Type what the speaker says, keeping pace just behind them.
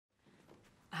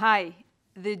Hi,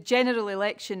 the general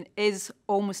election is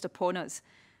almost upon us,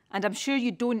 and I'm sure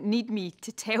you don't need me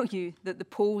to tell you that the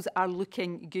polls are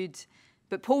looking good.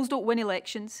 But polls don't win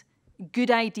elections.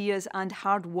 Good ideas and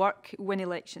hard work win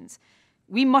elections.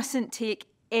 We mustn't take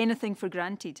anything for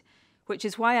granted, which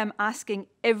is why I'm asking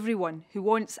everyone who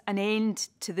wants an end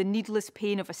to the needless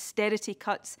pain of austerity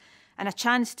cuts and a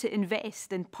chance to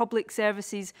invest in public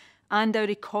services and our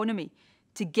economy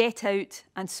to get out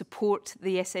and support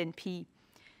the SNP.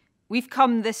 We've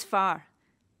come this far.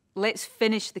 Let's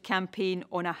finish the campaign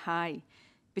on a high.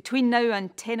 Between now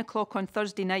and 10 o'clock on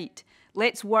Thursday night,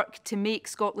 let's work to make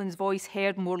Scotland's voice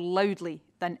heard more loudly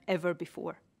than ever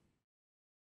before.